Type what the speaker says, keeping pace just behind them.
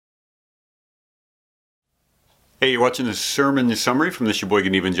Hey, you're watching the sermon summary from the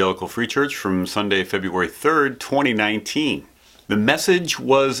Sheboygan Evangelical Free Church from Sunday, February 3rd, 2019. The message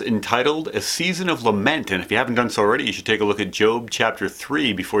was entitled A Season of Lament, and if you haven't done so already, you should take a look at Job chapter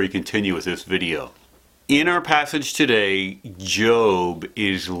 3 before you continue with this video. In our passage today, Job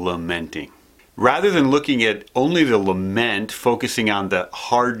is lamenting. Rather than looking at only the lament, focusing on the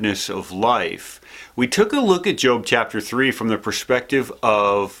hardness of life, we took a look at Job chapter 3 from the perspective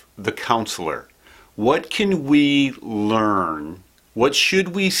of the counselor. What can we learn? What should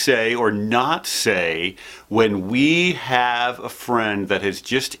we say or not say when we have a friend that has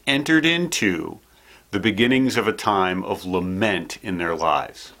just entered into the beginnings of a time of lament in their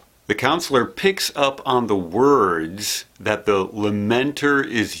lives? The counselor picks up on the words that the lamenter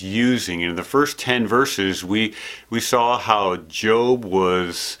is using. In the first 10 verses, we saw how Job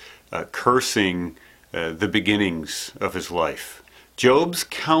was cursing the beginnings of his life. Job's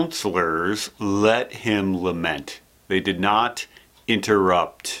counselors let him lament. They did not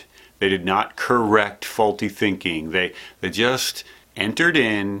interrupt. They did not correct faulty thinking. They just entered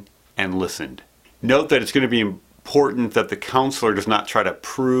in and listened. Note that it's going to be important that the counselor does not try to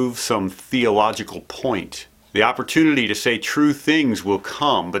prove some theological point. The opportunity to say true things will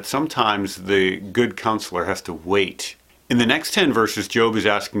come, but sometimes the good counselor has to wait. In the next 10 verses, Job is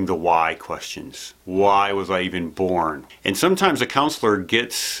asking the why questions. Why was I even born? And sometimes a counselor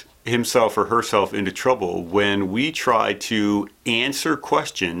gets himself or herself into trouble when we try to answer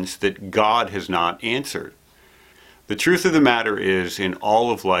questions that God has not answered. The truth of the matter is, in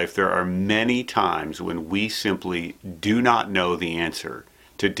all of life, there are many times when we simply do not know the answer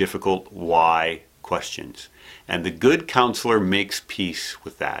to difficult why questions. And the good counselor makes peace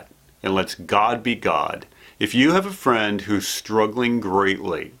with that and lets God be God. If you have a friend who's struggling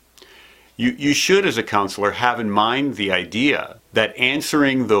greatly, you should, as a counselor, have in mind the idea that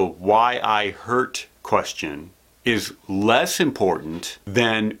answering the why I hurt question is less important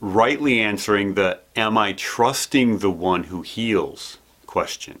than rightly answering the am I trusting the one who heals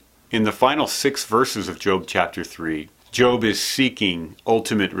question. In the final 6 verses of Job chapter 3, Job is seeking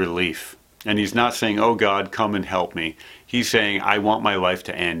ultimate relief. And he's not saying, oh God, come and help me. He's saying, I want my life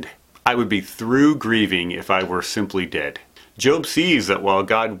to end. I would be through grieving if I were simply dead. Job sees that while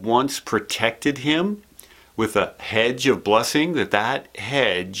God once protected him with a hedge of blessing, that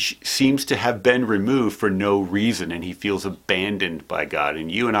hedge seems to have been removed for no reason, and he feels abandoned by God.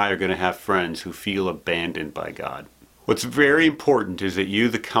 And you and I are going to have friends who feel abandoned by God. What's very important is that you,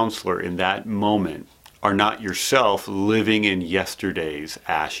 the counselor, in that moment, are not yourself living in yesterday's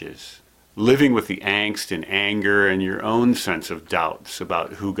ashes. Living with the angst and anger and your own sense of doubts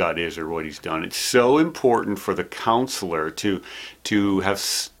about who God is or what he's done. It's so important for the counselor to have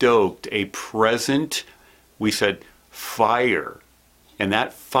stoked a present, we said, fire. And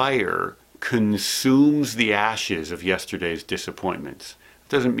that fire consumes the ashes of yesterday's disappointments.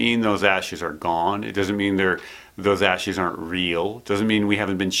 It doesn't mean those ashes are gone. It doesn't mean those ashes aren't real. It doesn't mean we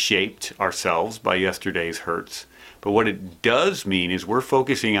haven't been shaped ourselves by yesterday's hurts. But what it does mean is we're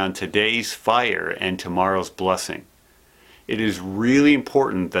focusing on today's fire and tomorrow's blessing. It is really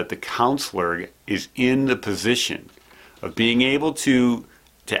important that the counselor is in the position of being able to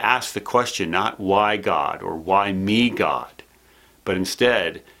ask the question, not why God or why me God, but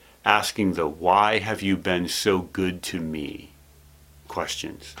instead asking the why have you been so good to me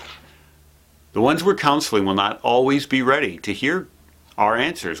questions. The ones we're counseling will not always be ready to hear our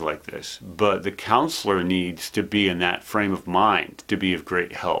answers like this, but the counselor needs to be in that frame of mind to be of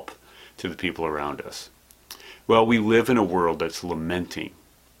great help to the people around us. Well, we live in a world that's lamenting,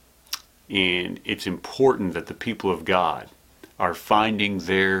 and it's important that the people of God are finding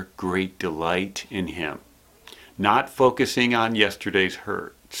their great delight in him, not focusing on yesterday's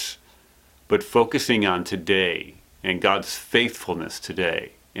hurts, but focusing on today and God's faithfulness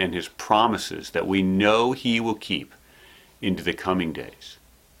today and his promises that we know he will keep into the coming days.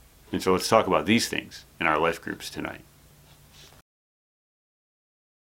 And so let's talk about these things in our life groups tonight.